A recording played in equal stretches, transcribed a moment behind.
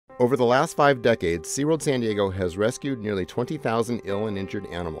Over the last 5 decades, SeaWorld San Diego has rescued nearly 20,000 ill and injured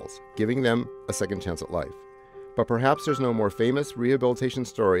animals, giving them a second chance at life. But perhaps there's no more famous rehabilitation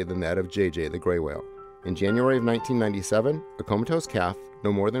story than that of JJ the gray whale. In January of 1997, a comatose calf,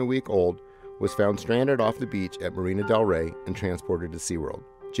 no more than a week old, was found stranded off the beach at Marina del Rey and transported to SeaWorld.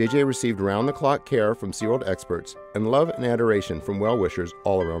 JJ received round-the-clock care from SeaWorld experts and love and adoration from well-wishers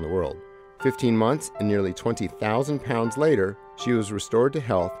all around the world. 15 months and nearly 20,000 pounds later, she was restored to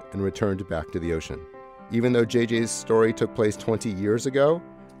health and returned back to the ocean. Even though JJ's story took place 20 years ago,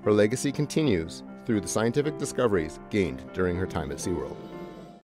 her legacy continues through the scientific discoveries gained during her time at SeaWorld.